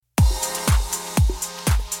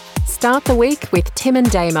Start the week with Tim and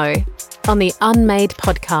Damo on the Unmade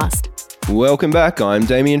podcast. Welcome back. I'm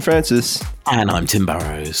Damien Francis. And I'm Tim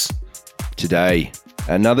Burrows. Today,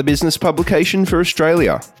 another business publication for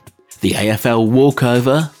Australia. The AFL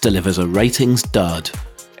walkover delivers a ratings dud.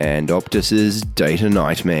 And Optus's data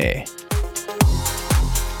nightmare.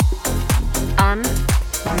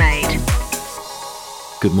 Unmade.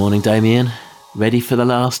 Good morning, Damien. Ready for the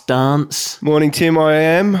last dance? Morning, Tim. I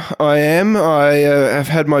am. I have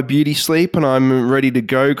had my beauty sleep and I'm ready to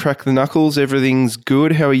go. Crack the knuckles. Everything's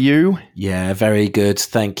good. How are you? Yeah, very good.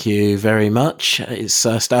 Thank you very much. It's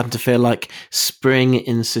starting to feel like spring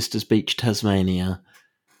in Sisters Beach, Tasmania.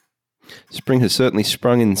 Spring has certainly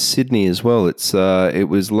sprung in Sydney as well. It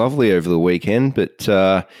was lovely over the weekend, but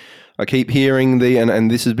I keep hearing and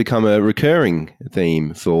this has become a recurring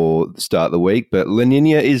theme for the start of the week, but La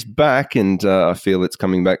Nina is back and I feel it's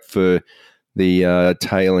coming back for the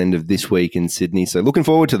tail end of this week in Sydney. So looking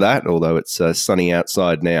forward to that, although it's sunny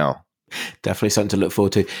outside now. Definitely something to look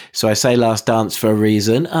forward to. So I say last dance for a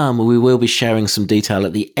reason. We will be sharing some detail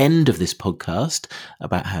at the end of this podcast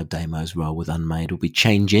about how Damo's role with Unmade will be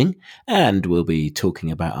changing, and we'll be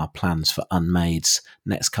talking about our plans for Unmade's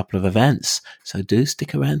next couple of events. So do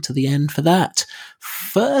stick around to the end for that.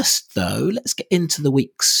 First, though, let's get into the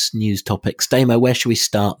week's news topics. Damo, where should we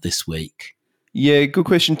start this week? Yeah, good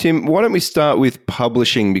question, Tim. Why don't we start with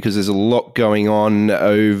publishing, because there's a lot going on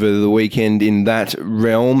over the weekend in that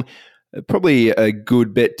realm. Probably a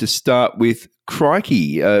good bet to start with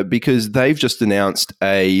Crikey, because they've just announced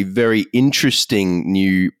a very interesting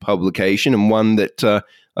new publication, and one that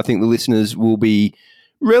I think the listeners will be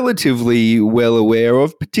relatively well aware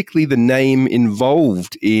of, particularly the name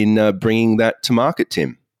involved in bringing that to market,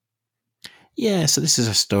 Tim. Yeah, so this is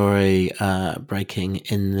a story breaking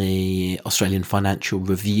in the Australian Financial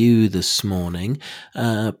Review this morning.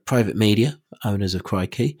 Private media, owners of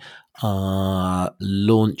Crikey, are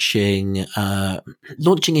launching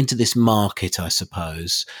into this market, I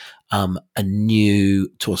suppose, a new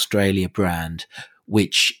to Australia brand,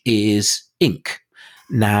 which is Inc.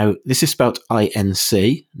 Now, this is spelled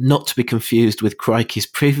INC, not to be confused with Crikey's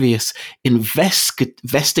previous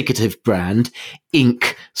investigative brand,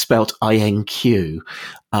 Inc, spelled INQ.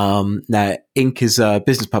 Now, Inc is a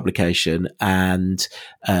business publication, and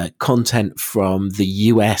content from the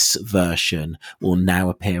US version will now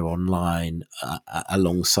appear online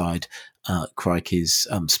alongside Crikey's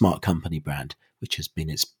Smart Company brand, which has been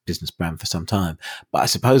its business brand for some time. But I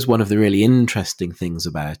suppose one of the really interesting things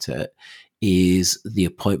about it is the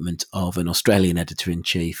appointment of an Australian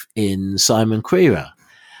editor-in-chief in Simon Crerar.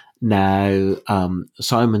 Now,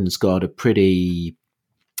 Simon's got a pretty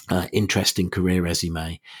interesting career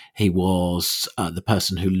resume. He was the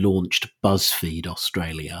person who launched BuzzFeed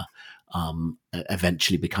Australia,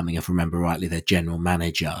 eventually becoming, if I remember rightly, their general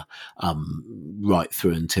manager, right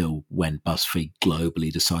through until when BuzzFeed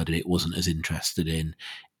globally decided it wasn't as interested in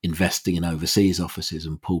investing in overseas offices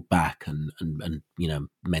and pulled back, and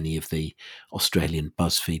many of the Australian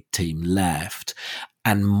BuzzFeed team left.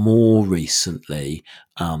 And more recently,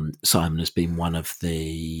 Simon has been one of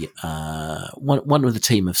the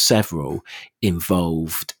team of several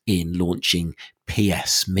involved in launching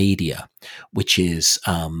PS Media, which is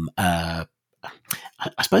I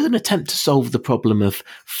suppose an attempt to solve the problem of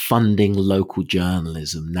funding local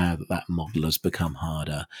journalism now that that model has become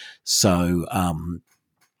harder. So,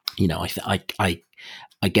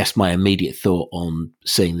 I guess my immediate thought on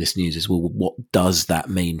seeing this news is, well, what does that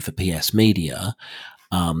mean for PS Media?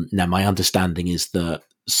 Now, my understanding is that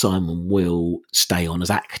Simon will stay on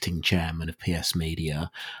as acting chairman of PS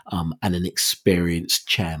Media, and an experienced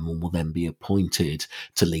chairman will then be appointed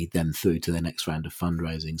to lead them through to their next round of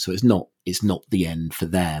fundraising. So it's not the end for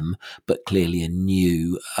them, but clearly a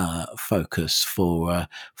new focus for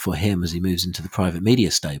him as he moves into the private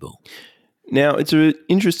media stable. Now, it's an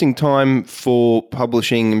interesting time for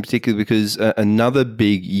publishing, in particular because another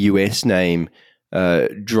big US name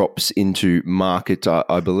drops into market,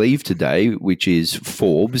 I believe, today, which is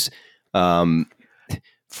Forbes. Forbes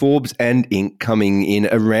and Inc. coming in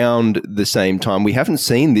around the same time. We haven't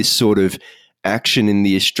seen this sort of action in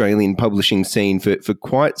the Australian publishing scene for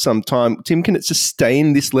quite some time. Tim, can it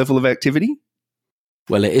sustain this level of activity?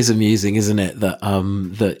 Well, it is amusing, isn't it,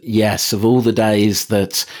 that yes, of all the days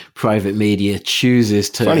that private media chooses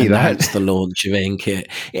to announce the launch of Inc,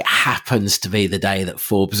 it happens to be the day that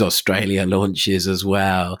Forbes Australia launches as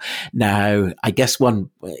well. Now, I guess one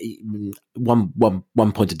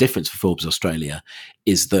point of difference for Forbes Australia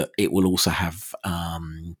is that it will also have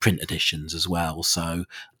print editions as well. So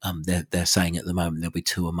they're saying at the moment there'll be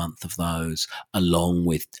 2 a month of those, along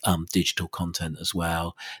with digital content as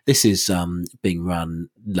well. This is being run run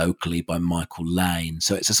locally by Michael Lane.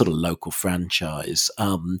 So it's a sort of local franchise.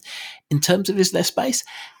 In terms of is there space?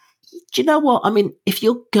 Do you know what? I mean, if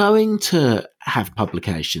you're going to have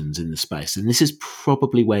publications in the space, and this is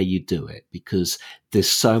probably where you do it, because there's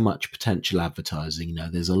so much potential advertising. You know,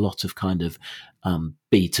 there's a lot of kind of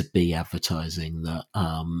B2B advertising that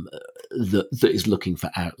is looking for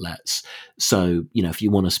outlets. So, you know, if you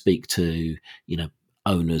want to speak to, you know,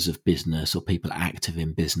 owners of business or people active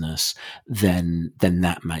in business, then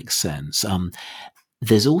that makes sense.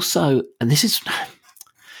 There's also, and this is,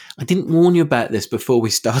 I didn't warn you about this before we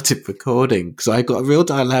started recording because I got a real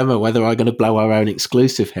dilemma whether I'm going to blow our own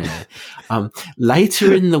exclusive here.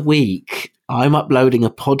 Later in the week, I'm uploading a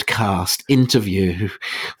podcast interview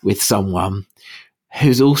with someone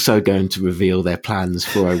who's also going to reveal their plans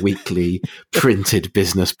for a weekly printed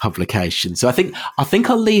business publication. So I think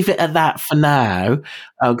I'll leave it at that for now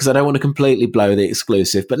because I don't want to completely blow the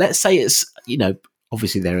exclusive. But let's say it's, you know,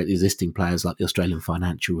 obviously there are existing players like the Australian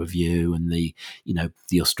Financial Review and the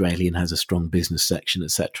Australian has a strong business section,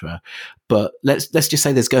 etc. But let's just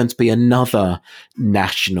say there's going to be another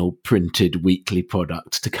national printed weekly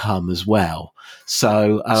product to come as well.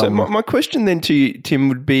 So my question then to you, Tim,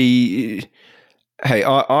 would be, hey,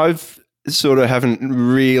 I've sort of haven't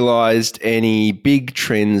realised any big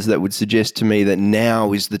trends that would suggest to me that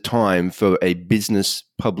now is the time for a business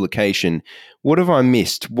publication. What have I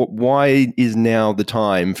missed? Why is now the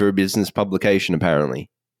time for a business publication,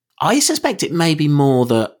 apparently? I suspect it may be more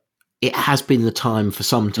that it has been the time for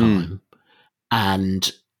some time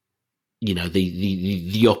and, you know,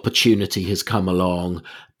 the opportunity has come along.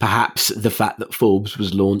 Perhaps the fact that Forbes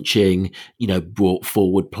was launching, you know, brought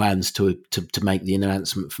forward plans to make the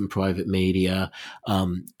announcement from private media.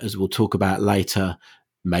 As we'll talk about later,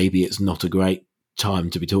 maybe it's not a great time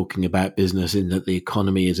to be talking about business in that the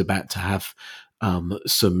economy is about to have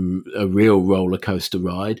a real roller coaster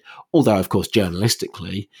ride. Although, of course,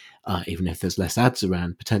 journalistically, even if there's less ads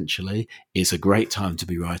around, potentially, it's a great time to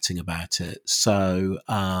be writing about it. So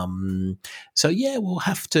yeah, we'll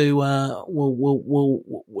have to.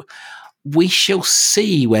 We shall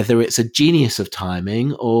see whether it's a genius of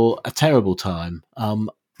timing or a terrible time.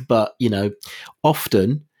 But you know,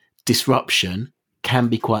 often disruption can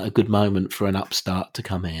be quite a good moment for an upstart to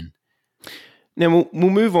come in. Now,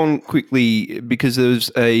 we'll move on quickly because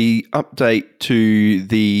there's a update to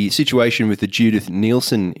the situation with the Judith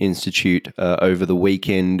Neilson Institute over the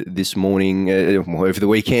weekend this morning. Over the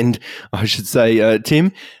weekend, I should say.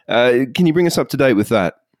 Tim, can you bring us up to date with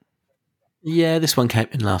that? Yeah, this one came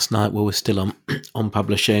in last night while we're still on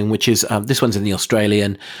publishing, which is, this one's in the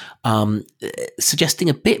Australian, suggesting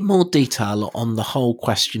a bit more detail on the whole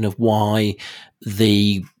question of why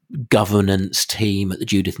the governance team at the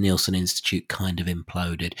Judith Neilson Institute kind of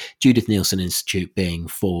imploded. Judith Neilson Institute being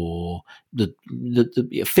for the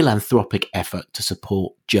philanthropic effort to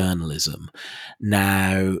support journalism.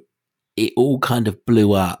 Now, it all kind of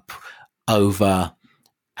blew up over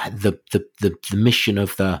the mission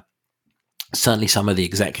of certainly some of the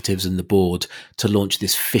executives and the board to launch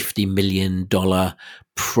this $50 million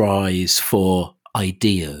prize for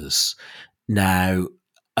ideas. Now,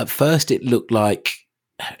 at first it looked like,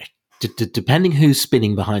 depending who's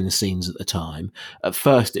spinning behind the scenes at the time, at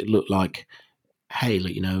first it looked like, hey,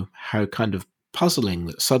 you know, how kind of puzzling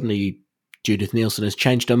that suddenly Judith Neilson has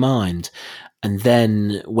changed her mind. And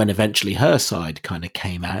then when eventually her side kind of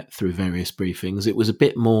came out through various briefings, it was a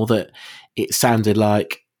bit more that it sounded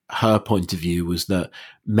like her point of view was that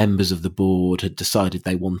members of the board had decided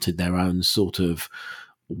they wanted their own sort of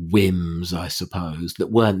whims, I suppose,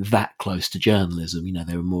 that weren't that close to journalism. You know,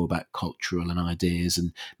 they were more about cultural and ideas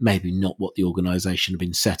and maybe not what the organisation had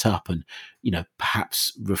been set up and, you know,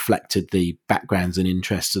 perhaps reflected the backgrounds and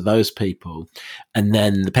interests of those people. And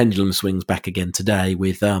then the pendulum swings back again today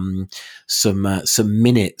with some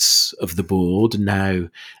minutes of the board now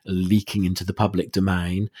leaking into the public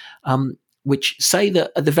domain, which say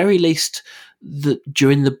that at the very least that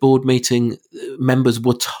during the board meeting, members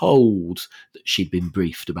were told that she'd been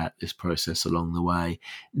briefed about this process along the way.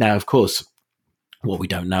 Now, of course, what we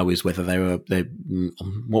don't know is whether they were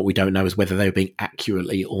being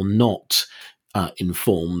accurately or not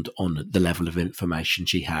informed on the level of information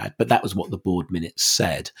she had. But that was what the board minutes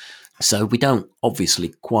said. So we don't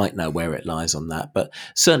obviously quite know where it lies on that, but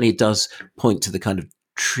certainly it does point to the kind of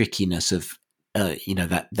trickiness of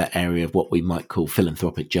that area of what we might call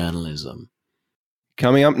philanthropic journalism.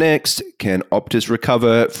 Coming up next, can Optus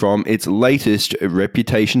recover from its latest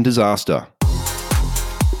reputation disaster?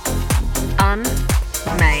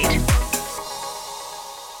 Unmade.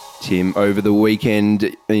 Tim, over the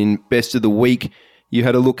weekend in Best of the Week, You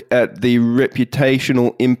had a look at the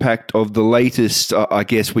reputational impact of the latest, I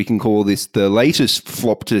guess we can call this the latest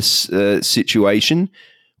Floptus situation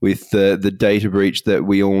with the data breach that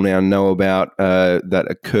we all now know about that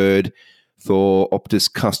occurred for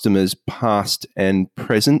Optus customers past and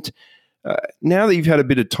present. Now that you've had a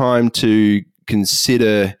bit of time to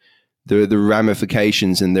consider the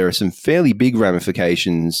ramifications, and there are some fairly big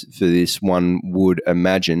ramifications for this, one would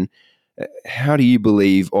imagine, how do you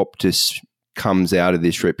believe Optus comes out of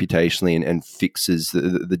this reputationally and fixes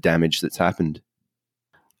the damage that's happened?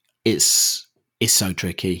 It's so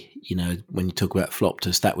tricky. You know, when you talk about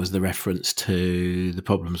Floptus, that was the reference to the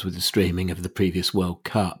problems with the streaming of the previous World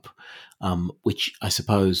Cup, which I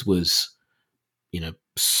suppose was, you know,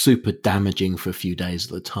 super damaging for a few days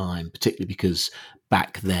at the time, particularly because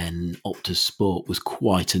back then Optus Sport was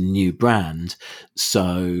quite a new brand.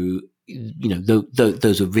 So, you know,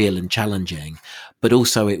 those were real and challenging, but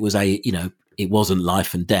also it was it wasn't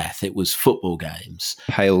life and death. It was football games.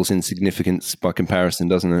 Pales in significance by comparison,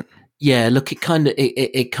 doesn't it? Yeah, look, it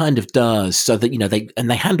kind of does. So that, you know, they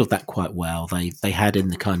handled that quite well. They had in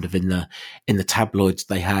the tabloids,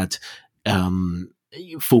 they had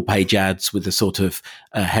full page ads with the sort of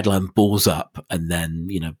headline "balls up," and then,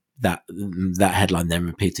 you know, that headline then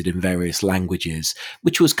repeated in various languages,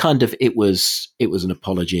 which was kind of, it was an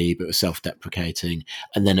apology, but it was self-deprecating,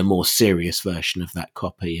 and then a more serious version of that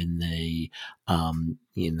copy in the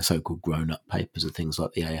so-called grown-up papers and things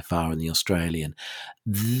like the AFR and the Australian.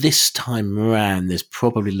 This time around, there's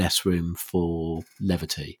probably less room for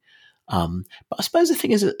levity. But I suppose the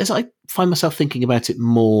thing is, as I find myself thinking about it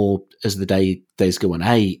more as the days go on,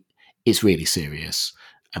 it's really serious.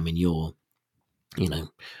 I mean, you're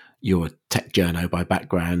a tech journo by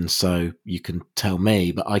background, so you can tell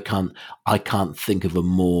me, but I can't think of a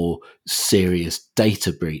more serious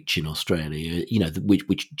data breach in Australia, you know,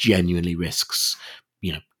 which genuinely risks,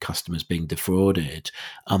 you know, customers being defrauded.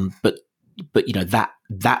 But you know,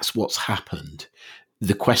 that's what's happened.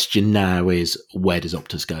 The question now is, where does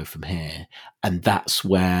Optus go from here? And that's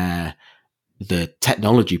where the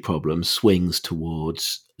technology problem swings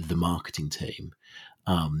towards the marketing team.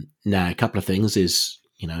 Now, a couple of things is,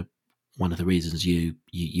 you know, one of the reasons you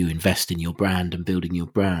invest in your brand and building your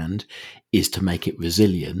brand is to make it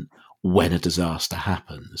resilient when a disaster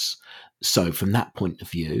happens. So from that point of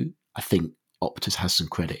view, I think Optus has some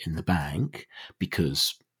credit in the bank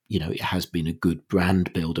because, you know, it has been a good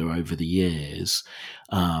brand builder over the years.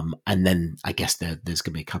 And then I guess there's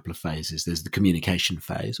going to be a couple of phases. There's the communication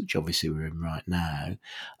phase, which obviously we're in right now,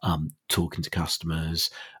 talking to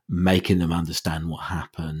customers, making them understand what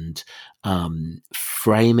happened,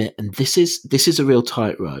 frame it. And this is a real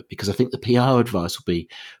tightrope, because I think the PR advice will be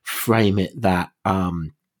frame it that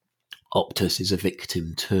Optus is a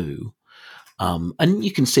victim too. And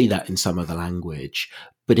you can see that in some of the language,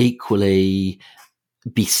 but equally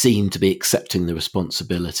be seen to be accepting the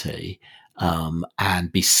responsibility,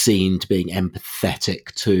 and be seen to being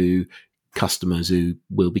empathetic to customers who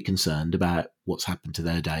will be concerned about what's happened to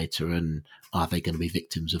their data and are they going to be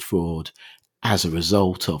victims of fraud as a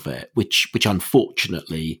result of it, which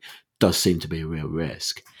unfortunately does seem to be a real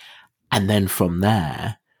risk. And then from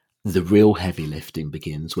there, the real heavy lifting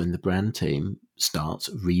begins when the brand team starts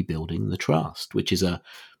rebuilding the trust, which is a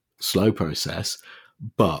slow process,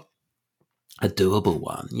 but a doable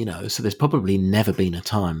one, you know. So there's probably never been a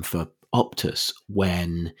time for Optus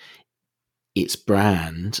when its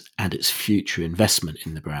brand and its future investment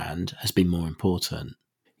in the brand has been more important.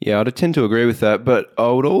 Yeah, I'd tend to agree with that, but I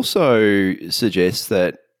would also suggest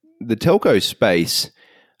that the telco space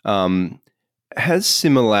has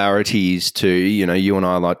similarities to, you know, you and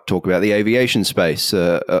I like to talk about the aviation space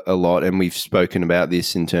a lot, and we've spoken about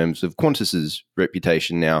this in terms of Qantas's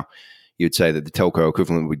reputation. Now, you'd say that the telco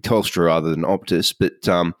equivalent would be Telstra rather than Optus, but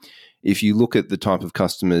if you look at the type of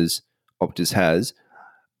customers Optus has,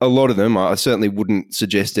 a lot of them, I certainly wouldn't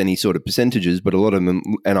suggest any sort of percentages, but a lot of them,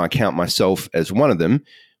 and I count myself as one of them,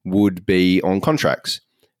 would be on contracts.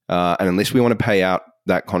 And unless we want to pay out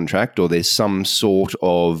that contract, or there's some sort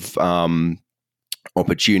of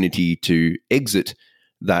opportunity to exit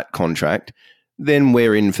that contract, then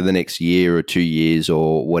we're in for the next year or 2 years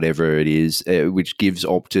or whatever it is, which gives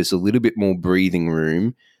Optus a little bit more breathing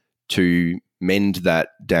room to mend that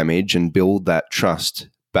damage and build that trust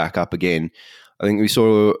back up again. I think we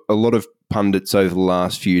saw a lot of pundits over the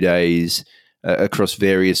last few days across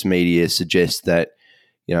various media suggest that,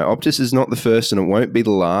 you know, Optus is not the first and it won't be the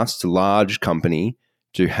last large company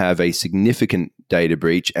to have a significant data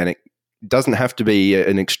breach, and it doesn't have to be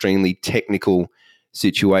an extremely technical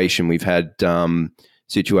situation. We've had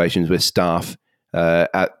situations where staff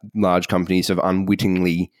at large companies have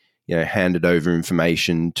unwittingly, handed over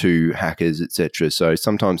information to hackers, etc. So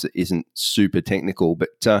sometimes it isn't super technical.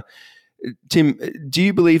 But Tim, do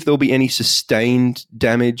you believe there'll be any sustained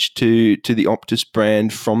damage to the Optus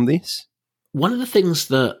brand from this? One of the things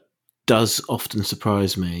that does often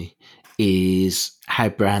surprise me is how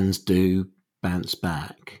brands do bounce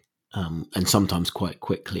back, and sometimes quite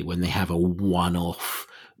quickly when they have a one-off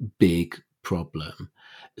big problem.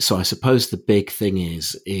 So I suppose the big thing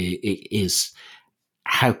is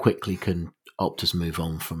how quickly can Optus move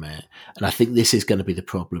on from it? And I think this is going to be the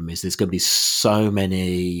problem, is there's going to be so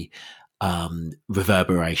many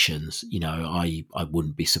reverberations. I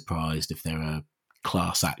wouldn't be surprised if there are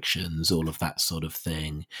class actions, all of that sort of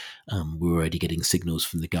thing. We're already getting signals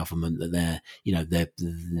from the government that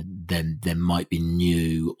there might be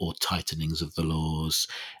new or tightenings of the laws.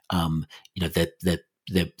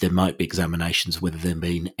 There might be examinations whether there have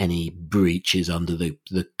been any breaches under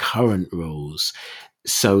the current rules.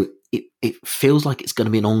 So it feels like it's going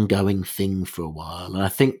to be an ongoing thing for a while. And I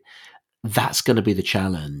think that's going to be the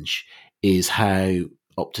challenge, is how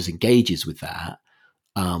Optus engages with that.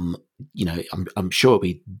 I'm sure it'll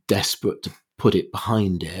be desperate to put it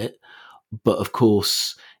behind it, but of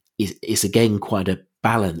course, it's again quite a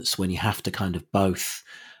balance when you have to kind of both,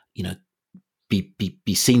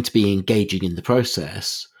 be seen to be engaging in the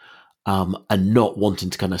process, and not wanting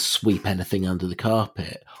to kind of sweep anything under the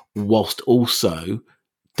carpet, whilst also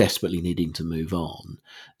desperately needing to move on.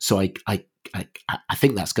 So I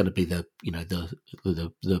think that's going to be the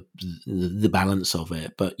balance of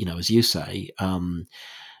it. But as you say,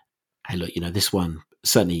 hey, look, this one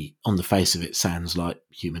certainly on the face of it sounds like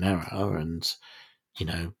human error, and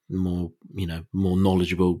more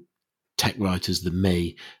knowledgeable tech writers than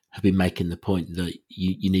me have been making the point that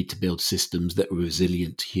you need to build systems that are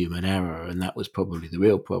resilient to human error, and that was probably the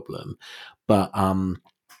real problem. But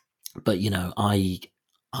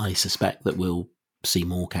I suspect that we'll see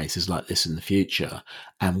more cases like this in the future,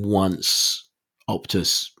 and once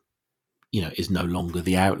Optus is no longer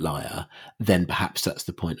the outlier, then perhaps that's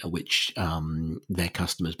the point at which their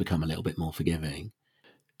customers become a little bit more forgiving.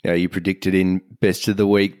 Yeah, you predicted in Best of the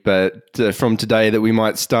Week, but from today that we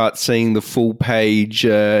might start seeing the full page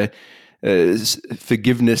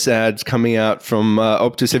forgiveness ads coming out from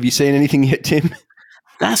Optus. Have you seen anything yet, Tim?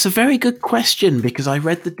 That's a very good question, because I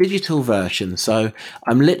read the digital version. So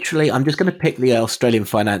I'm just going to pick the Australian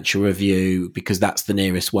Financial Review, because that's the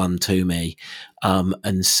nearest one to me,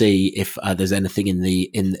 and see if there's anything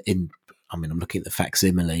in I'm looking at the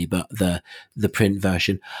facsimile, but the print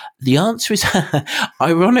version. The answer is,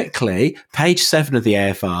 ironically, page 7 of the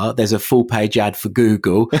AFR, there's a full page ad for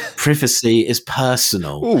Google. Privacy is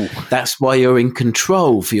personal. Ooh. That's why you're in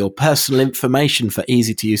control for your personal information for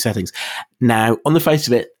easy to use settings. Now, on the face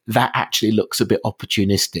of it, that actually looks a bit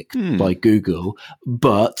opportunistic by Google.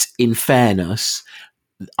 But in fairness,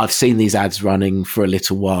 I've seen these ads running for a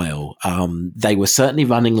little while. They were certainly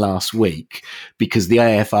running last week, because the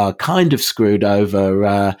AFR kind of screwed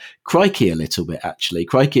over Crikey a little bit, actually.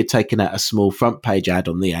 Crikey had taken out a small front page ad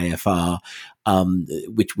on the AFR,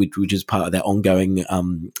 which is part of their ongoing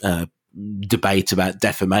debate about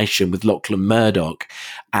defamation with Lachlan Murdoch,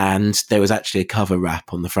 and there was actually a cover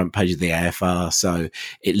wrap on the front page of the AFR, so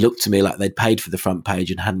it looked to me like they'd paid for the front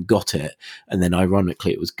page and hadn't got it, and then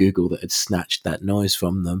ironically it was Google that had snatched that noise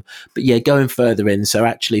from them. But yeah, going further in, so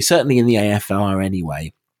actually certainly in the AFR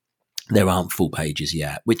anyway, there aren't full pages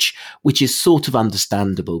yet, which is sort of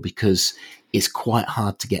understandable, because it's quite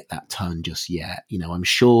hard to get that tone just yet. I'm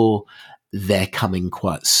sure they're coming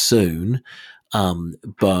quite soon.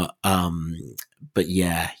 But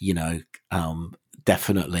yeah,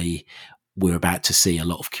 definitely we're about to see a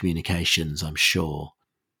lot of communications, I'm sure.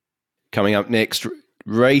 Coming up next,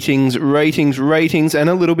 ratings, and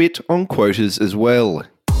a little bit on quotas as well.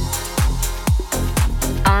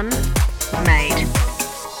 Unmade.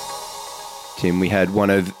 Tim, we had one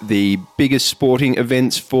of the biggest sporting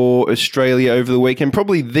events for Australia over the weekend,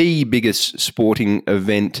 probably the biggest sporting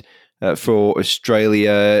event for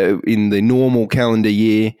Australia in the normal calendar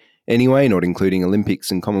year anyway, not including Olympics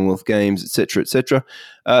and Commonwealth Games, etc., etc.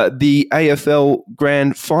 The AFL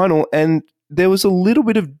Grand Final, and there was a little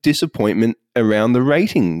bit of disappointment around the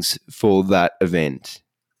ratings for that event.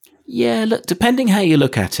 Yeah, look, depending how you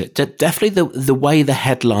look at it, definitely the way the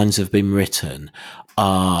headlines have been written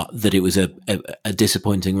are that it was a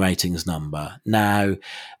disappointing ratings number. Now,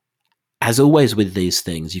 as always with these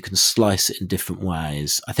things, you can slice it in different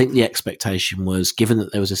ways. I think the expectation was, given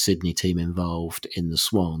that there was a Sydney team involved in the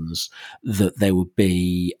Swans, that there would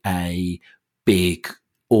be a big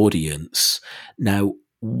audience. Now,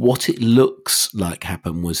 what it looks like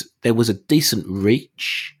happened was there was a decent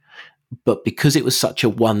reach, But because it was such a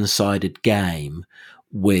one-sided game,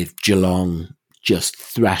 with Geelong just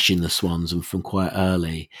thrashing the Swans and from quite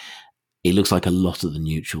early, it looks like a lot of the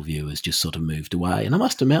neutral viewers just sort of moved away. And I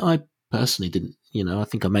must admit, I personally didn't, I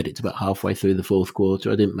think I made it to about halfway through the fourth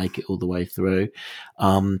quarter. I didn't make it all the way through.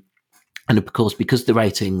 And of course, because the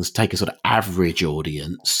ratings take a sort of average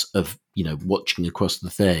audience of, watching across the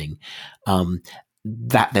thing,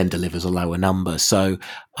 that then delivers a lower number. So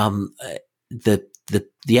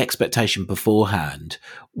the expectation beforehand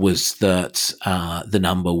was that the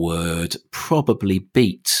number would probably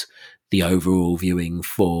beat the overall viewing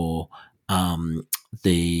for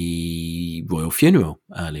the royal funeral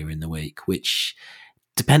earlier in the week, which,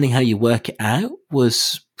 depending how you work it out,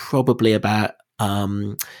 was probably about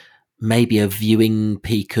maybe a viewing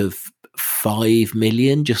peak of 5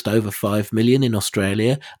 million, just over 5 million in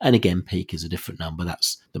Australia. And again, peak is a different number.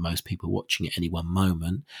 That's the most people watching at any one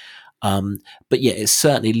moment. But yeah, it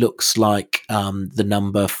certainly looks like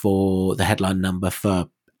the headline number for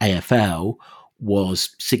AFL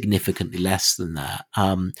was significantly less than that.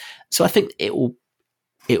 So I think it will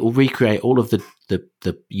recreate all of the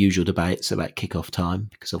usual debates about kickoff time,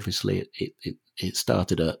 because obviously it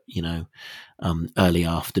started at early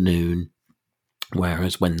afternoon,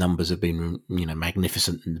 whereas when numbers have been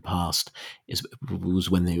magnificent in the past, was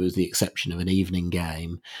when there was the exception of an evening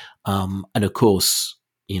game, and of course,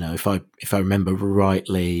 if I remember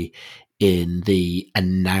rightly, in the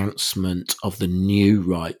announcement of the new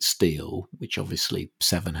rights deal, which obviously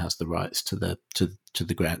Seven has the rights to the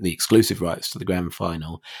exclusive rights to the grand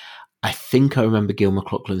final, I think I remember Gil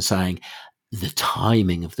McLachlan saying the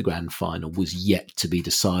timing of the grand final was yet to be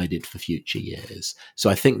decided for future years. So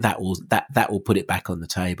I think that will put it back on the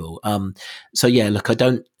table. So yeah, look, I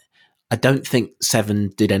don't think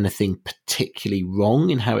Seven did anything particularly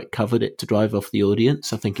wrong in how it covered it to drive off the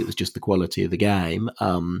audience. I think it was just the quality of the game.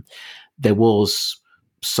 There was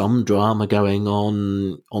some drama going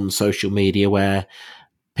on social media where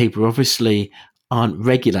people obviously aren't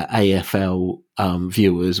regular AFL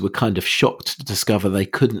viewers, were kind of shocked to discover they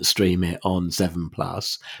couldn't stream it on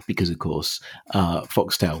 7plus because, of course,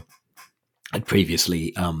 Foxtel had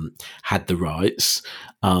previously had the rights,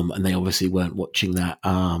 and they obviously weren't watching that,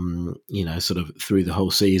 sort of through the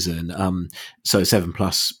whole season. So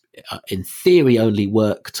 7plus, in theory, only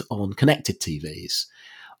worked on connected TVs.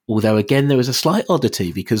 Although, again, there was a slight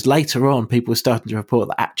oddity because later on people were starting to report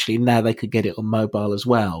that actually now they could get it on mobile as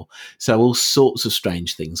well. So all sorts of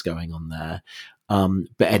strange things going on there.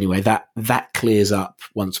 But anyway, that clears up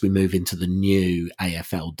once we move into the new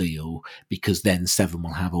AFL deal, because then Seven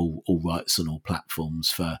will have all rights on all platforms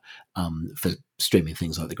for streaming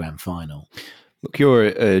things like the grand final. Look, you're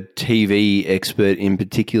a TV expert in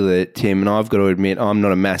particular, Tim, and I've got to admit I'm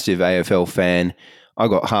not a massive AFL fan. I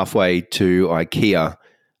got halfway to IKEA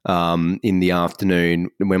in the afternoon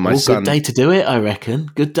when my son... Good day to do it, I reckon.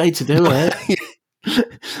 Good day to do it.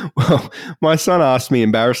 Well, my son asked me,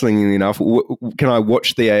 embarrassingly enough, can I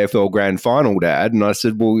watch the AFL Grand Final, Dad? And I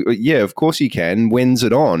said, well, yeah, of course you can. When's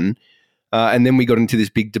it on? And then we got into this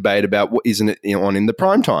big debate about what isn't it on in the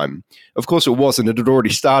prime time. Of course it wasn't. It had already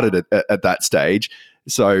started at that stage.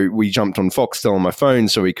 So we jumped on Foxtel on my phone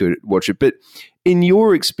so we could watch it. But in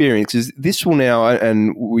your experiences, this will now,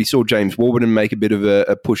 and we saw James Warburton make a bit of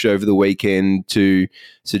a push over the weekend to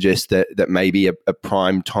suggest that maybe a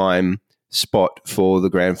prime time spot for the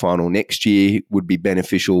grand final next year would be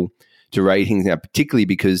beneficial to ratings now, particularly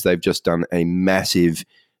because they've just done a massive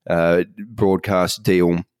broadcast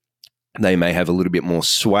deal. They may have a little bit more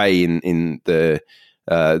sway in the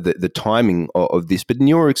timing of this. But in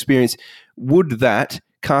your experience, would that,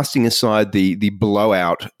 casting aside the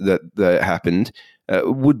blowout that happened,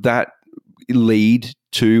 would that lead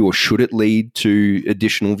to, or should it lead to,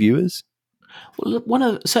 additional viewers?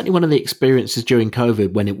 Well, certainly one of the experiences during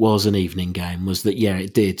COVID when it was an evening game was that, yeah,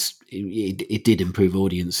 it did improve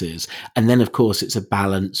audiences. And then, of course, it's a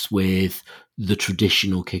balance with the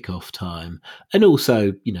traditional kickoff time and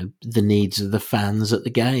also, the needs of the fans at the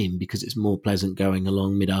game, because it's more pleasant going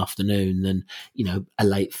along mid-afternoon than, a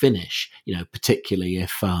late finish, particularly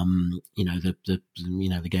if, the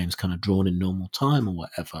game's kind of drawn in normal time or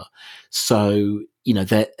whatever. So,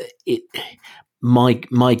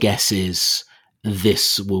 my guess is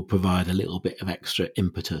this will provide a little bit of extra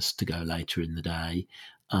impetus to go later in the day.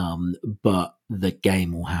 But the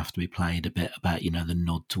game will have to be played a bit about, the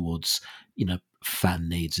nod towards, fan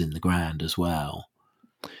needs in the ground as well.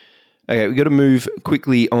 Okay, we've got to move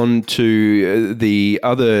quickly on to the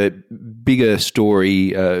other bigger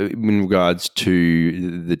story in regards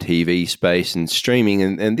to the TV space and streaming.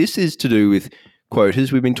 And this is to do with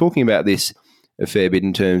quotas. We've been talking about this a fair bit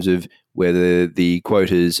in terms of whether the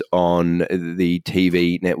quotas on the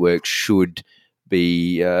TV network should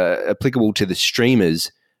be applicable to the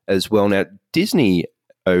streamers as well. Now, Disney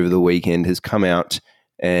over the weekend has come out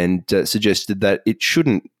and suggested that it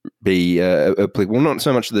shouldn't be applicable. Not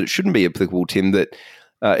so much that it shouldn't be applicable, Tim, that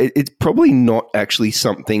it's probably not actually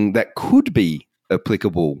something that could be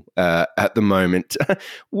applicable at the moment.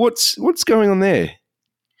 What's going on there?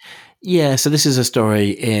 Yeah, so this is a story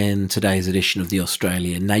in today's edition of The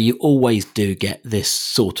Australian. Now, you always do get this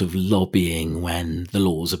sort of lobbying when the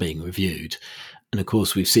laws are being reviewed. And of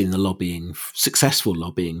course, we've seen the lobbying, successful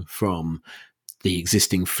lobbying from the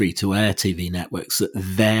existing free-to-air TV networks that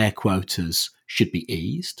their quotas should be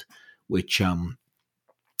eased, which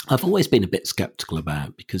I've always been a bit skeptical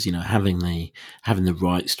about because, you know, having the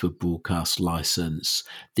rights to a broadcast license,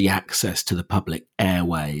 the access to the public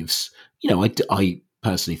airwaves, you know, I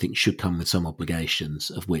personally think should come with some obligations,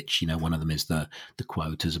 of which, you know, one of them is the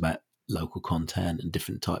quotas about local content and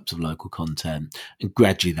different types of local content. And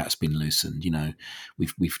gradually that's been loosened. You know,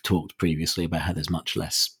 we've talked previously about how there's much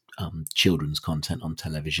less children's content on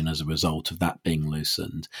television as a result of that being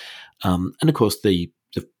loosened. And of course, the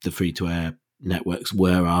free-to-air networks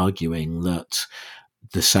were arguing that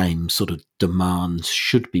the same sort of demands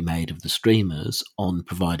should be made of the streamers on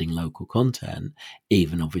providing local content,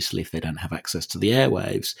 even obviously if they don't have access to the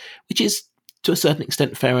airwaves, which is to a certain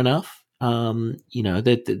extent fair enough. You know,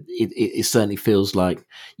 it certainly feels like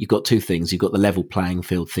you've got two things. You've got the level playing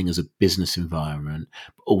field thing as a business environment,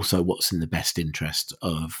 but also what's in the best interest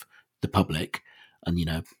of the public. And, you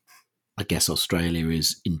know, I guess Australia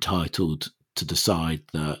is entitled to decide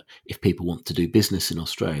that if people want to do business in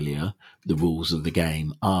Australia, the rules of the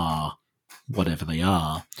game are whatever they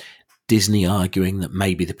are. Disney arguing that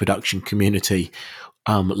maybe the production community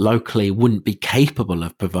locally wouldn't be capable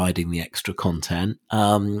of providing the extra content.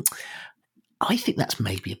 I think that's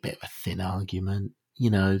maybe a bit of a thin argument. You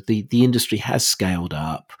know, the industry has scaled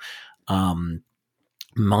up.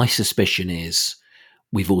 My suspicion is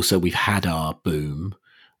we've had our boom,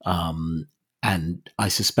 and I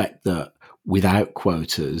suspect that without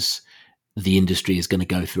quotas, the industry is going to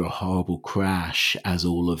go through a horrible crash as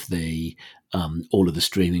all of the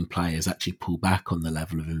streaming players actually pull back on the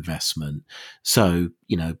level of investment. So,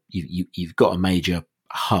 you know, you've got a major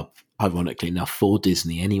hub, ironically enough, for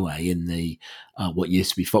Disney anyway, in the what used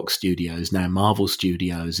to be Fox Studios, now Marvel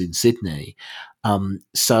Studios in Sydney.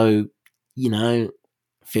 So, you know,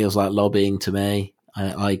 feels like lobbying to me.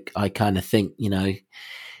 I kind of think, you know,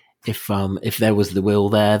 if there was the will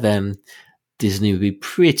there, then Disney would be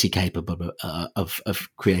pretty capable of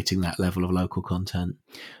creating that level of local content.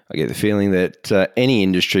 I get the feeling that any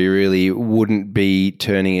industry really wouldn't be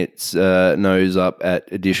turning its nose up at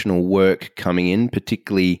additional work coming in,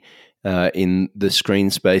 particularly in the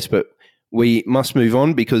screen space. But we must move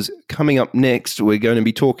on because coming up next, we're going to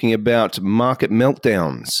be talking about market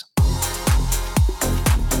meltdowns.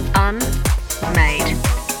 Unmade.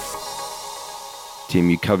 Tim,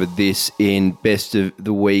 you covered this in Best of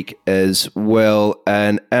the Week as well.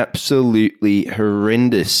 An absolutely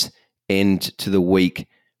horrendous end to the week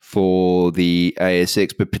for the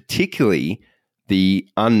ASX, but particularly the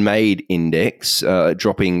unmade index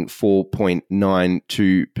dropping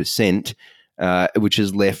 4.92%, which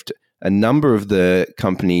has left a number of the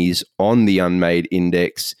companies on the unmade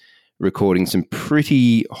index recording some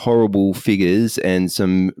pretty horrible figures and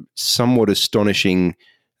some somewhat astonishingly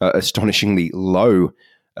low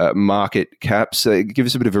market caps. Give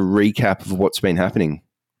us a bit of a recap of what's been happening.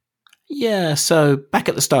 Yeah, so back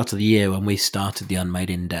at the start of the year when we started the unmade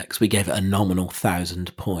index, we gave it a nominal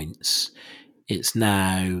 1,000 points. It's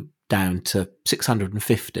now down to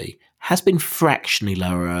 650. Has been fractionally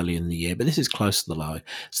lower early in the year, but this is close to the low.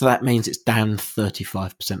 So that means it's down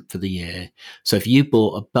 35% for the year. So if you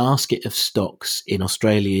bought a basket of stocks in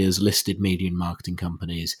Australia's listed media and marketing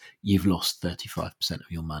companies, you've lost 35% of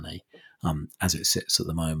your money as it sits at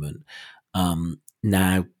the moment.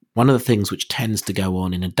 Now, one of the things which tends to go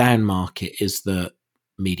on in a down market is that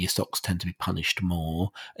media stocks tend to be punished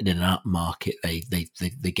more, and in an up market they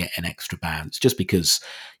get an extra bounce, just because,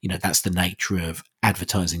 you know, that's the nature of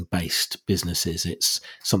advertising based businesses. It's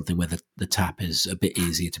something where the tap is a bit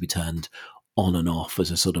easier to be turned on and off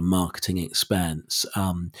as a sort of marketing expense.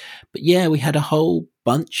 But yeah, we had a whole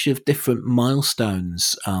bunch of different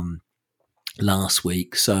milestones last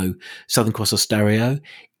week. So Southern Cross Austereo,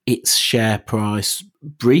 its share price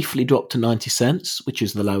briefly dropped to 90 cents, which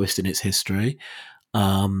is the lowest in its history.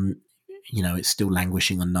 You know, it's still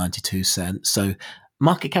languishing on 92 cents. So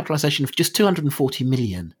market capitalization of just 240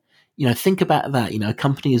 million. You know, think about that. You know, a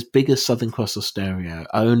company as big as Southern Cross Austereo,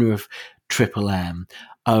 owner of Triple M,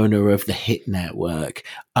 owner of the Hit Network,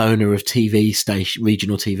 owner of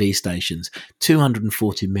regional TV stations,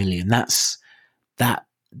 240 million. That's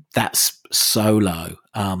so low.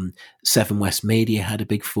 Seven West Media had a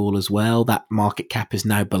big fall as well. That market cap is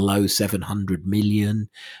now below 700 million.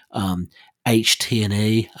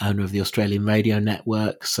 HT&E, owner of the Australian Radio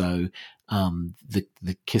Network, so the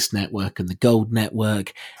KISS network and the Gold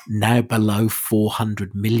network, now below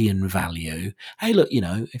 400 million value. Hey, look,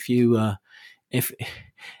 if you had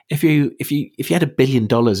 $1 billion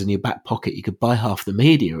in your back pocket, you could buy half the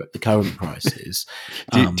media at the current prices.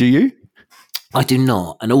 Do you? I do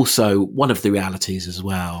not. And also, one of the realities as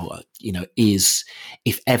well, is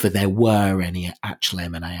if ever there were any actual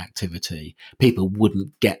M&A activity, people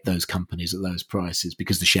wouldn't get those companies at those prices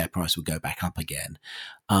because the share price would go back up again.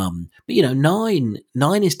 But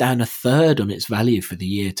Nine is down a third on its value for the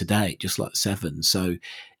year to date, just like Seven. So,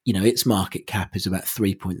 its market cap is about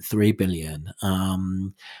 3.3 billion.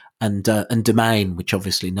 And Domain, which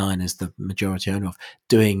obviously Nine is the majority owner of,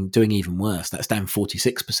 doing even worse. That's down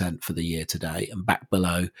 46% for the year to date and back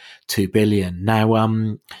below 2 billion.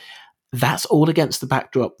 Now, that's all against the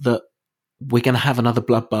backdrop that we're going to have another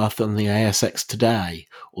bloodbath on the ASX today,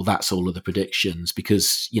 or that's all of the predictions,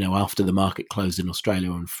 because, after the market closed in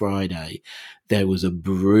Australia on Friday, there was a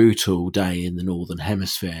brutal day in the Northern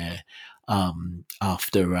Hemisphere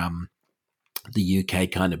after the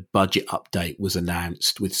UK kind of budget update was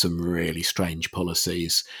announced with some really strange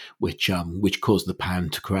policies, which caused the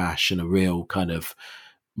pound to crash and a real kind of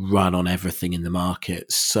run on everything in the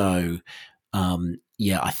market. So,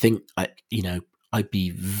 I think I'd be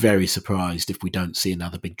very surprised if we don't see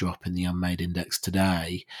another big drop in the unmade index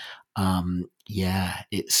today. I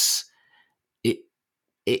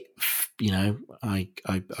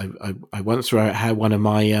once wrote how one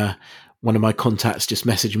of my contacts just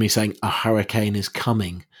messaged me saying a hurricane is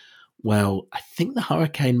coming. Well, I think the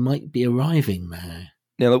hurricane might be arriving there.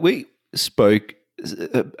 Now, we spoke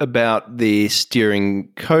about this during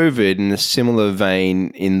COVID in a similar vein,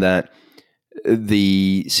 in that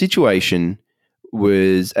the situation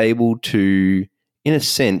was able to, in a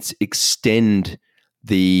sense, extend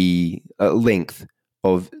the length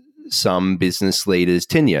of some business leaders'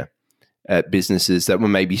 tenure at businesses that were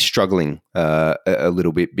maybe struggling a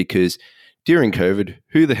little bit, because during COVID,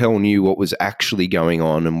 who the hell knew what was actually going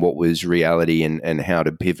on and what was reality and how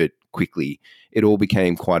to pivot quickly? It all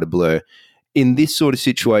became quite a blur. In this sort of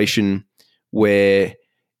situation where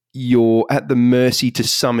you're at the mercy to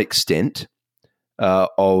some extent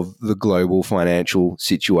of the global financial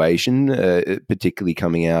situation, particularly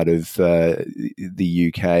coming out of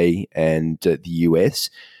the UK and the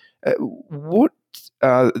US, what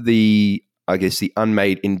are the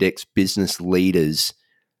unmade index business leaders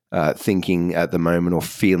thinking at the moment, or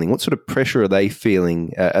feeling? What sort of pressure are they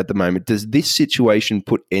feeling at the moment? Does this situation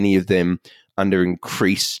put any of them under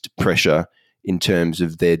increased pressure in terms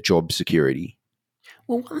of their job security?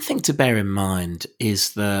 Well, one thing to bear in mind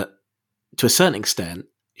is that, to a certain extent,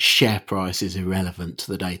 share price is irrelevant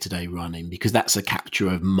to the day-to-day running, because that's a capture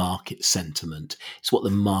of market sentiment. It's what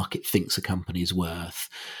the market thinks a company is worth.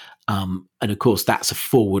 And of course, that's a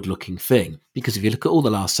forward-looking thing, because if you look at all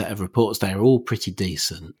the last set of reports, they're all pretty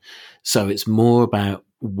decent. So it's more about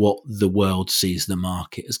what the world sees the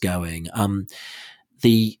market as going. I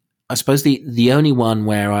suppose the only one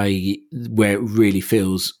where it really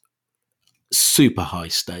feels super high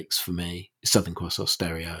stakes for me is Southern Cross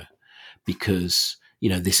Austereo, because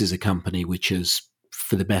this is a company which has,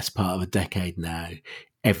 for the best part of a decade now,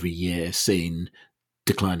 every year seen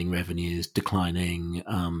declining revenues, declining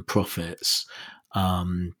profits.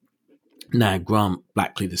 Now, Grant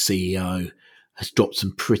Blackley, the CEO, has dropped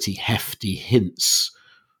some pretty hefty hints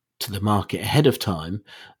to the market ahead of time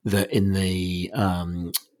that in the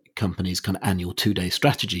company's kind of annual 2-day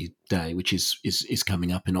strategy day, which is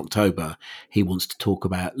coming up in October, he wants to talk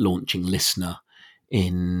about launching Listener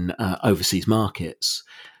in overseas markets.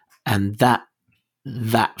 And that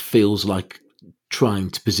feels like trying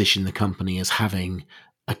to position the company as having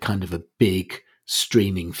a kind of a big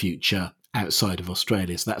streaming future outside of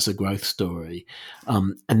Australia. So that's a growth story.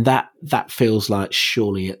 And that feels like,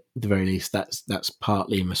 surely at the very least, that's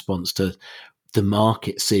partly in response to the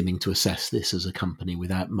market seeming to assess this as a company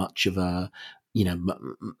without much of a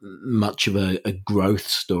growth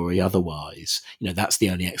story otherwise. That's the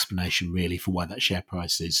only explanation really for why that share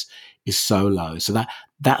price is so low. So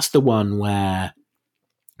that's the one where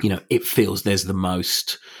it feels there's the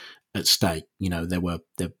most at stake. There were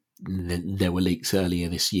leaks earlier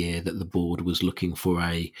this year that the board was looking for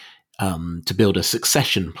to build a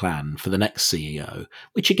succession plan for the next CEO,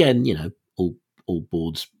 which again, all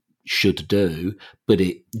boards should do, but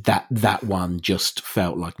that one just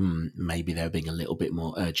felt like maybe they're being a little bit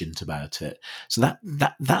more urgent about it. So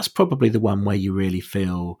that's probably the one where you really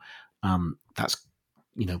feel that's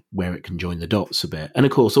where it can join the dots a bit. And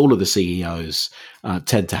of course, all of the CEOs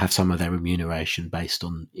tend to have some of their remuneration based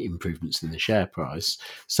on improvements in the share price.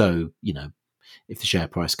 So if the share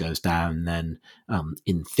price goes down, then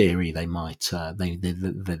in theory they might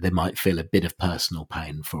they might feel a bit of personal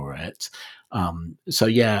pain for it. So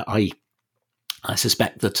yeah, I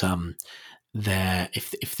suspect that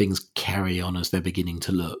if things carry on as they're beginning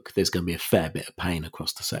to look, there's going to be a fair bit of pain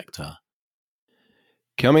across the sector.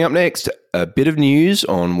 Coming up next, a bit of news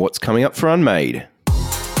on what's coming up for Unmade.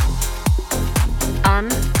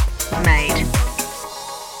 Unmade.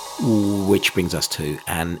 Which brings us to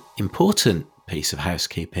an important piece of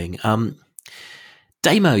housekeeping.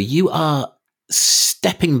 Damo, you are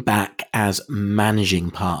stepping back as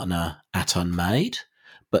managing partner at Unmade,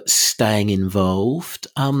 but staying involved.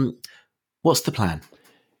 What's the plan?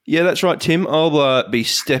 Yeah, that's right, Tim. I'll be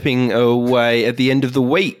stepping away at the end of the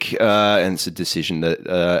week, and it's a decision that,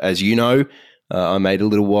 as you know, I made a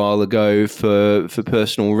little while ago for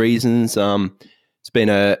personal reasons. It's been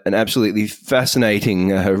an absolutely fascinating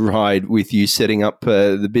ride with you setting up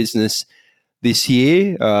the business this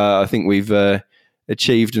year. I think we've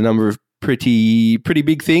achieved a number of pretty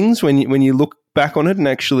big things when you look back on it and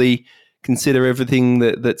actually consider everything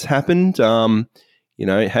that's happened.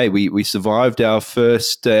 Hey, we survived our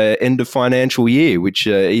first end of financial year, which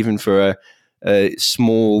even for a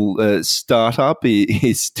small startup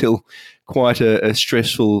is still quite a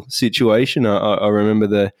stressful situation. I remember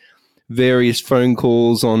the various phone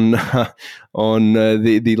calls on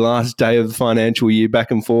the last day of the financial year back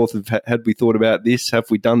and forth of had we thought about this, have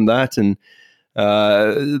we done that, and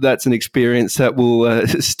that's an experience that will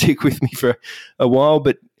stick with me for a while.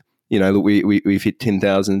 But look, we've hit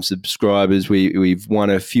 10,000 subscribers. We've won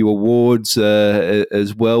a few awards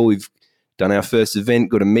as well. We've done our first event,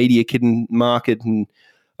 got a media kit in market, and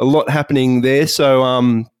a lot happening there.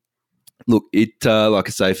 So, look, it like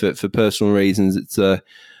I say, for personal reasons, it's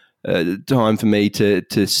time for me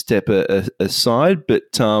to step aside.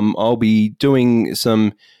 But I'll be doing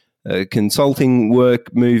some consulting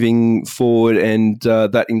work moving forward, and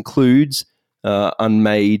that includes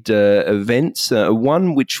Unmade events.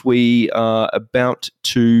 One which we are about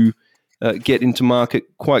to get into market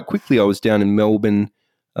quite quickly. I was down in Melbourne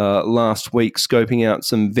last week scoping out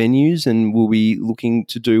some venues, and we'll be looking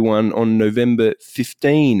to do one on November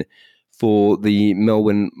 15 for the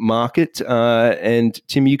Melbourne market. And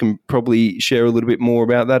Tim, you can probably share a little bit more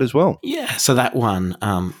about that as well. Yeah, so that one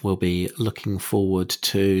we'll be looking forward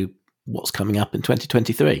to what's coming up in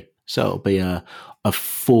 2023. So it'll be a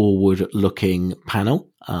forward-looking panel.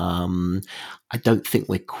 I don't think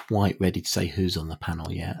we're quite ready to say who's on the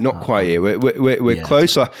panel yet. Not quite yet. We're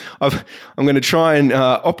close. I'm going to try and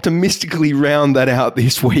optimistically round that out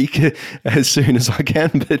this week as soon as I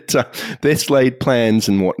can. But best laid plans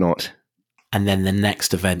and whatnot. And then the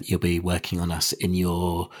next event you'll be working on us in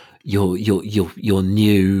your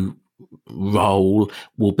new role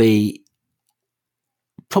will be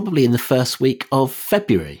probably in the first week of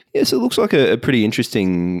February. Yes, it looks like a pretty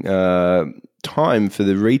interesting time for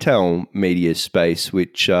the retail media space,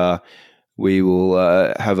 which we will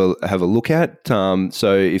have a look at.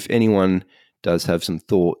 So if anyone does have some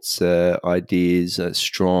thoughts, ideas,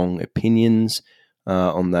 strong opinions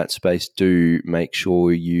on that space, do make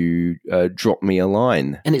sure you drop me a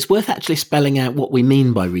line. And it's worth actually spelling out what we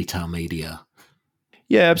mean by retail media.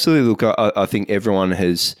 Yeah, absolutely. Look, I think everyone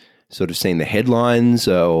has sort of seen the headlines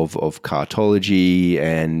of Cartology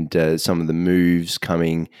and some of the moves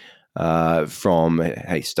coming from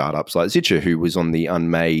startups like Zitcher, who was on the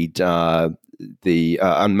Unmade, the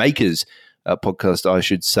Unmakers podcast, I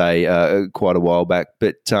should say, quite a while back.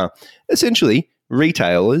 But essentially,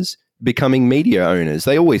 retailers becoming media owners.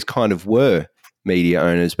 They always kind of were media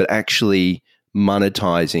owners, but actually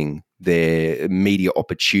monetizing their media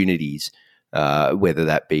opportunities, whether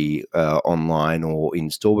that be online or in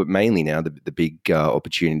store, but mainly now the big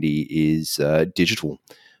opportunity is digital.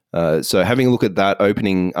 So having a look at that,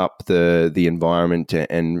 opening up the environment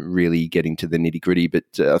and really getting to the nitty gritty.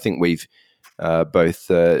 But I think we've both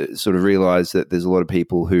sort of realized that there's a lot of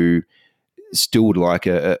people who still would like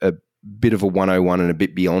a bit of a 101 and a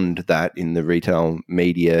bit beyond that in the retail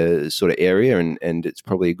media sort of area, and it's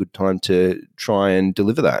probably a good time to try and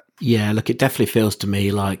deliver that. Yeah, look, it definitely feels to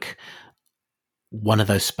me like one of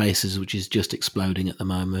those spaces which is just exploding at the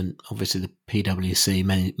moment. Obviously, the PwC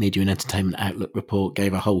Media and Entertainment Outlook report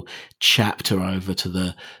gave a whole chapter over to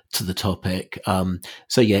the topic.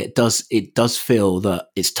 So yeah, it does feel that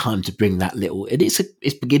it's time to bring that little. It's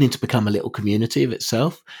beginning to become a little community of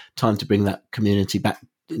itself. Time to bring that community back,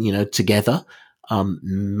 together.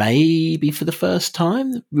 Maybe for the first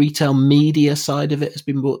time, the retail media side of it has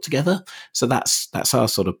been brought together. So that's our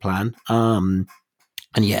sort of plan. And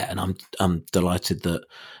I'm delighted that,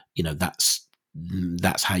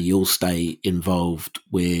 that's how you'll stay involved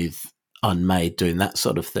with Unmade, doing that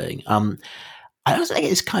sort of thing. I also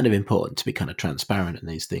think it's kind of important to be kind of transparent in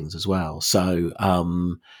these things as well. So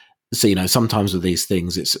sometimes with these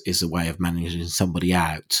things, it's a way of managing somebody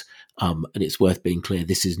out. And it's worth being clear,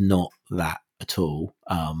 this is not that at all.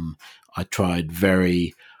 I tried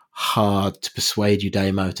very hard to persuade you,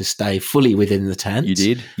 Damo, to stay fully within the tent.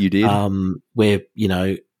 You did. We're,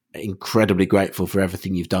 incredibly grateful for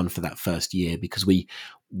everything you've done for that first year, because we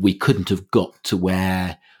couldn't have got to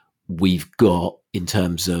where we've got in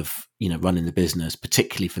terms of, running the business,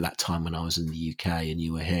 particularly for that time when I was in the UK and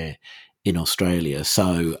you were here in Australia.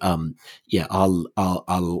 So,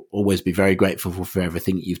 I'll always be very grateful for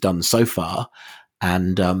everything that you've done so far,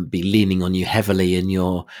 and be leaning on you heavily in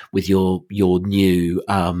your new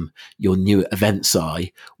events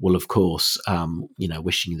eye. Well, of course,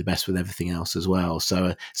 wishing you the best with everything else as well.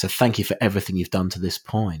 So thank you for everything you've done to this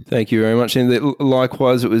point. Thank you very much. And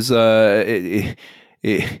likewise, it was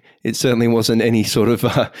it certainly wasn't any sort of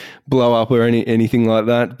blow up or anything like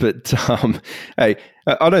that. But hey,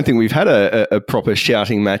 I don't think we've had a proper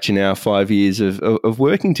shouting match in our 5 years of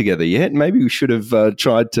working together yet. Maybe we should have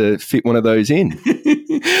tried to fit one of those in.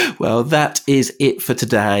 Well, that is it for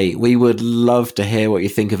today. We would love to hear what you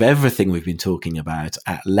think of everything we've been talking about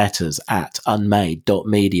at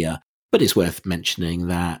letters@unmade.media. But it's worth mentioning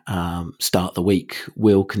that Start the Week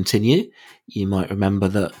will continue. You might remember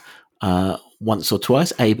that once or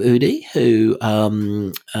twice, Abe Udi, who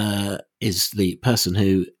is the person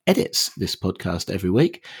who edits this podcast every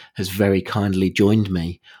week, has very kindly joined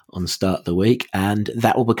me on Start the Week, and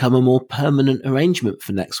that will become a more permanent arrangement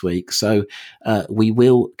for next week. So we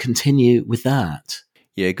will continue with that.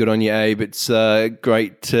 Yeah, good on you, Abe. It's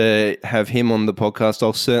great to have him on the podcast.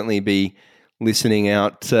 I'll certainly be listening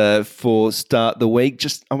out for Start the Week.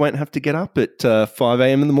 Just I won't have to get up at 5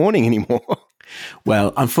 a.m. in the morning anymore.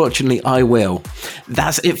 Well, unfortunately, I will.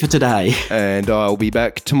 That's it for today. And I'll be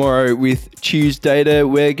back tomorrow with Tuesdata.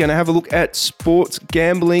 We're going to have a look at sports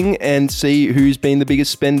gambling and see who's been the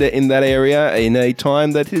biggest spender in that area in a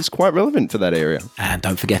time that is quite relevant for that area. And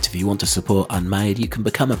don't forget, if you want to support Unmade, you can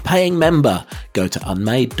become a paying member. Go to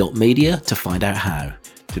unmade.media to find out how.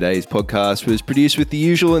 Today's podcast was produced with the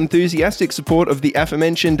usual enthusiastic support of the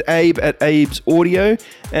aforementioned Abe at Abe's Audio,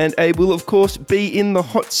 and Abe will, of course, be in the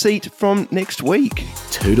hot seat from next week.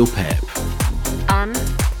 Toodle pep.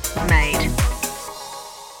 Unmade.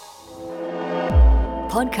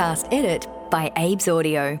 Podcast edit by Abe's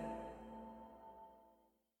Audio.